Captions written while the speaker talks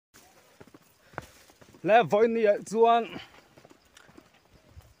le voi ni chuan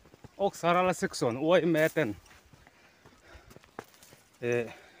Awksarala Section YMA ten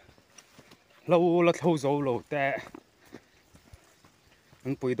lâu là thâu dấu lâu tệ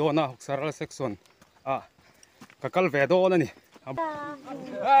anh bùi đô na Awksarala Section cả cal về đô nè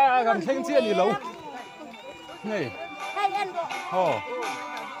gần thanh chiên gì lâu này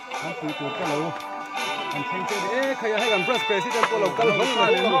anh bùi tụt cái lâu anh thanh chiên đấy khai hay gần press president của lâu cal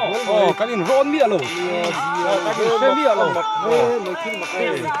lâu cái in ron mía lâu cái in xe mía lâu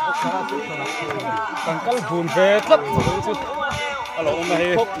càng cal buồn về tất alo ông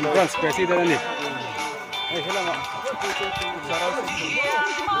này press president này hey hello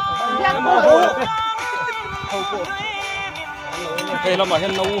ma hey lama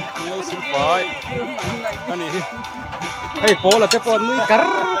hen nâu xin phải anh này hey po là cái con nuôi cắn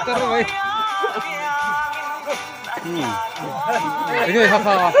vậy cái người ha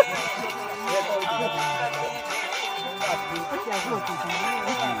ha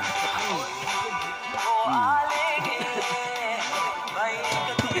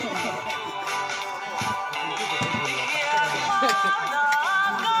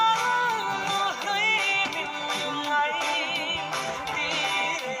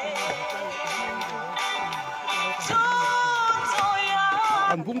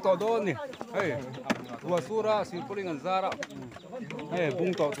anh bung tọt đó nè, hey, tua sura, xịt pualin anh ra đó, hey,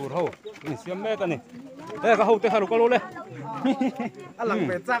 bung tọt tụt hậu, xem mẹ ta nè, hey, cái hậu tê haru cái lô lên, anh lằng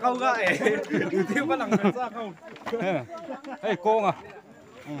bệt ra câu gậy, tiêu có lằng bệt ra không, hey, con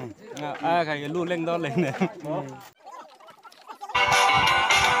cái luôn lên đó lên nè.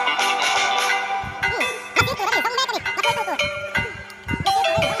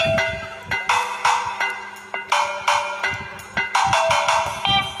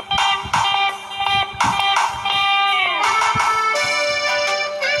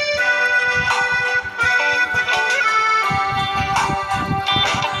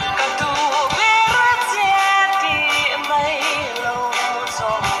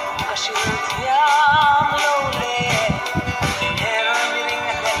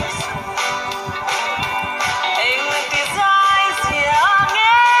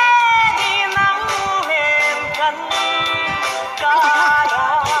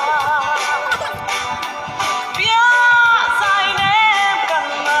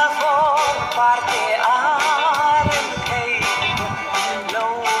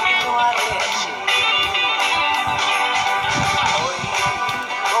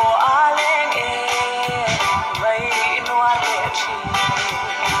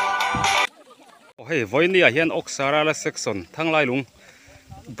 Hey, voi ni hian Awksarala Section Thanglailung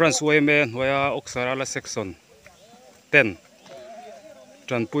branch YMA via Awksarala Section 10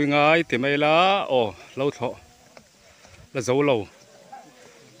 Tanpuina ti mai la lo thlawh la zawh lo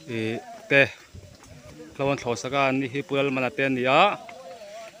te lawan thlawh saka ni hi pual mana te ni a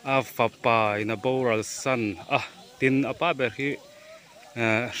fapa in a boral san tin apa ber hi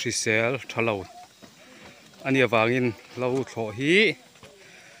risel thalo ani awangin lo thlawh hi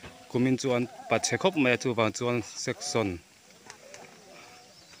kumin chuan patche khop mai chu wang chuan section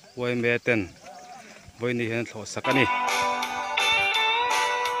YMA ten voi ni hen thlawh sakani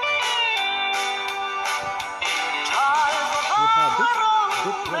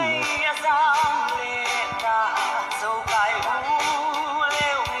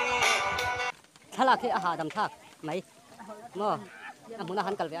thlawh khi aha dam thak mai mo amuna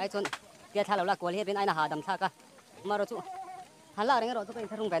han kalve ai chon ke thlawh la kol he ben aina ha dam thaka maro chu hala reng ro chu kai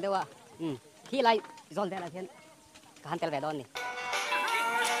tharung ve dewa khi lại dọn thế là thiên can tel về đón nè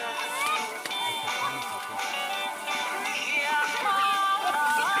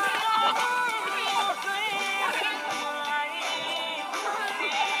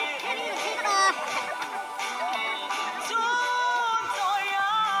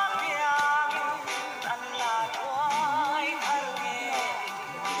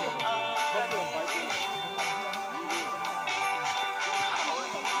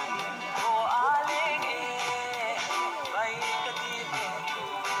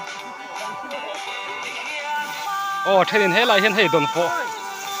Thein he lai hian hei don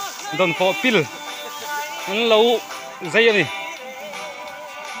fo pil an lo zai ani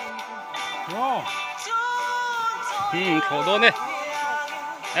thawh dawn nè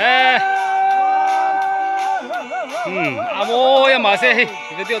amo mà se hi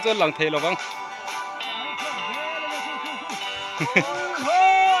video chuan lang thei lovang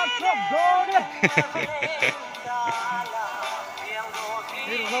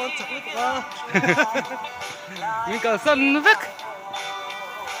mình cả sân vách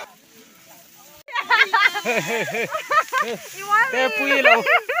Tanpuina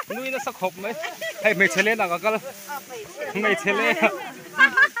nuôi nó sắc hộp mấy hay mấy chele nào cái mấy chele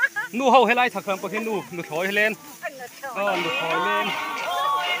nu hậu hay lại thằng có khi nu thổi lên nu thổi lên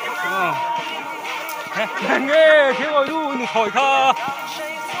nghe khi ngồi nu thổi tha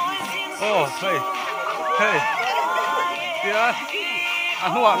hey kìa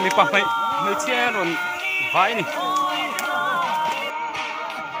nu à mình bằng mấy che rồi vãi nè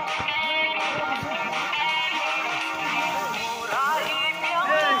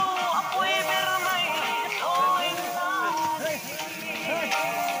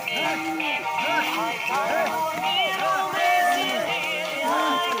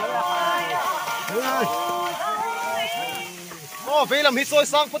Vây làm hít sôi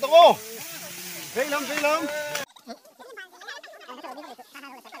sang phụ tông ô vây làm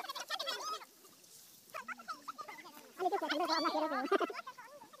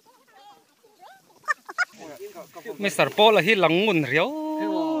Mr. Paul là hi lăng ngun riêu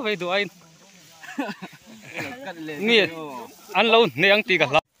vậy đuôi anh nè anh lâu nè anh tì cả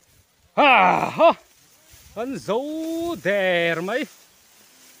lắm ha anh giấu đèr mấy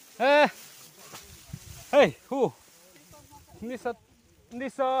hey hu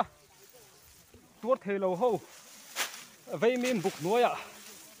nisa tuột thề lâu hô vậy mình buộc nuôi à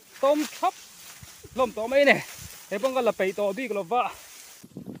tôm thấp lom tôm ấy nè thế bằng cái là bể to đi cái là vợ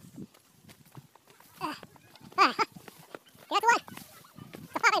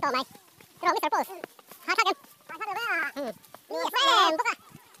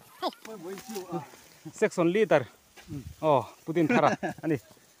section leader Putin thara ani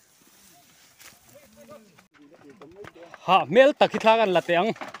ha mel takitha kan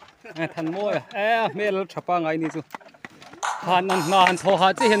lateng than mo mel thapa ngai ni chu han na han tho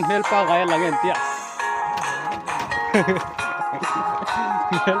ha chi hen mel pa ngai langen tia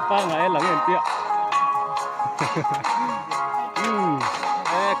mel pa ngai langen tia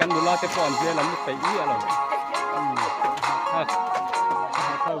kan dula te pon je lam pe i alo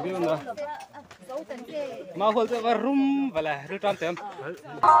ha view na ma hol te var room wala rutam tem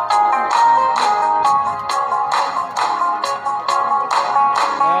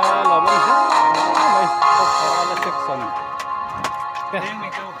lo man mai Awksarala section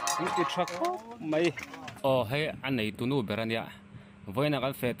cái truck mai hay anh này tụi nó berania với nó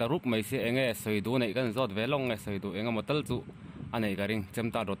cái phê ta rúp mai sẽ anh ấy sợi đồ này cái giọt về long này sợi đồ anh ấy một tấn chú anh ấy cái ring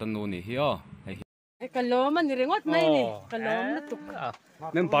chấm ta đồ tân nô này hiyo cái lỗ mà nỉ ngót này nỉ cái lỗ nó tục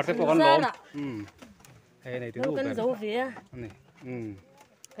nên varte có con lỗ hay này tụi nó cái dấu phía này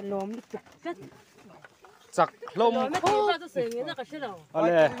cái lỗ nó tục rất chặt lông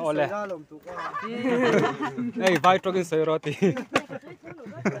ole này vai cho cái sợi roti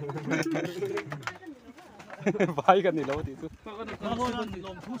vai cái này lâu thì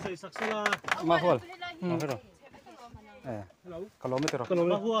mà hol rồi kilometer khôi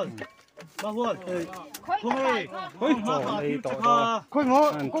đây to khôi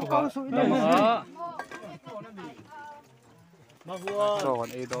ngó rồi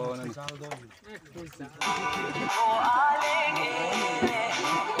ấy đó này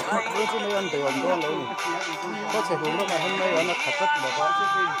cái chỗ này ăn được đó luôn có thể uống nó mà hôm nay nó thật chất mà có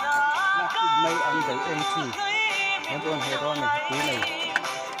nay ăn thấy em chỉ ăn tuần hè đó này tí này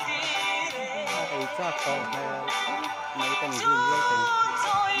ấy chắc có mấy cái gì vậy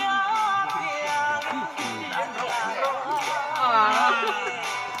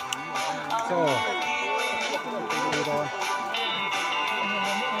cho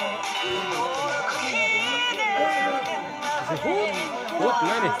hút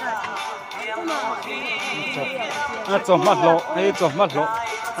này đi chom mắt lộ hay chom mắt lộ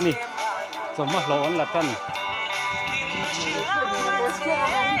anh đi chom mắt lộ anh là chân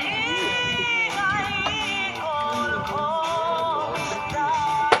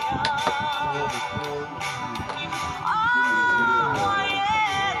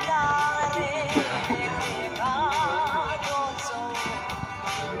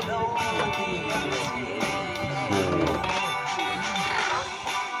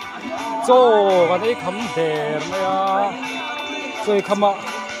cái đấy khăm đèn này rồi khăm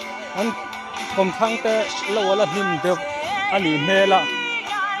anh còn chhungte lâu là niệm được anh đi nè là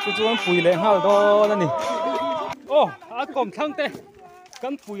cái chỗ anh bùi lệ hao đó nè còn chhungte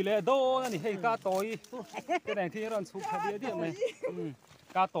cái bùi lệ đó nè hay cá tỏi cái này thì nó sụp hết đi này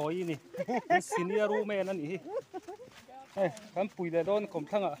cá tỏi nè senior room nè cái bùi lệ đó còn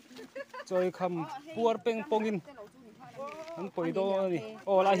chhung rồi khăm puar peng pongin anh bùi đó nè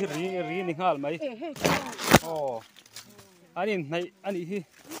lại ri nè hal mấy anh này anh hi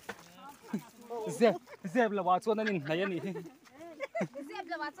dẹp là vào cho nên này anh hi dẹp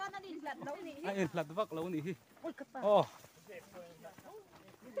là vào cho nên lật lâu nè anh lật vắc lâu nè hi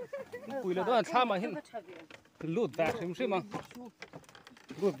bùi là đó tham mà hin lụt vẹt xem xem mà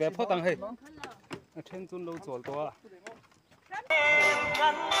lụt vẹt phô tăng hay trên tuần lâu chổi to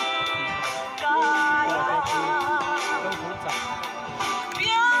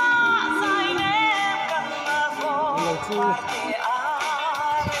lâu chu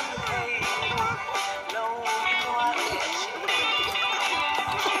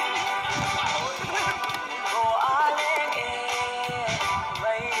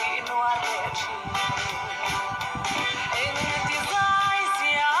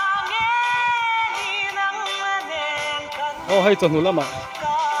ô hay chọn lắm mà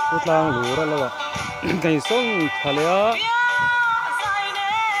út lang lúa đó là ngày xuân thà lẽ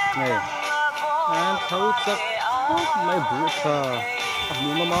này anh thấu chắc mấy bữa thà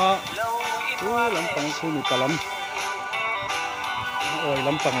mua mà làm bằng khu này cả lắm ôi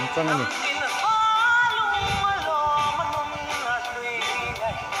làm bằng trăng này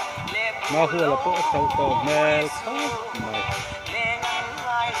mà hùa là bộ sầu to mè sấu này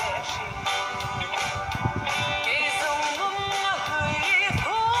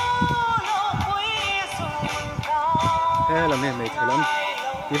thế là mẹ mày thấy lắm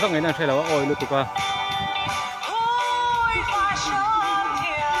thì vắt ngày nào thấy là ôi lúc qua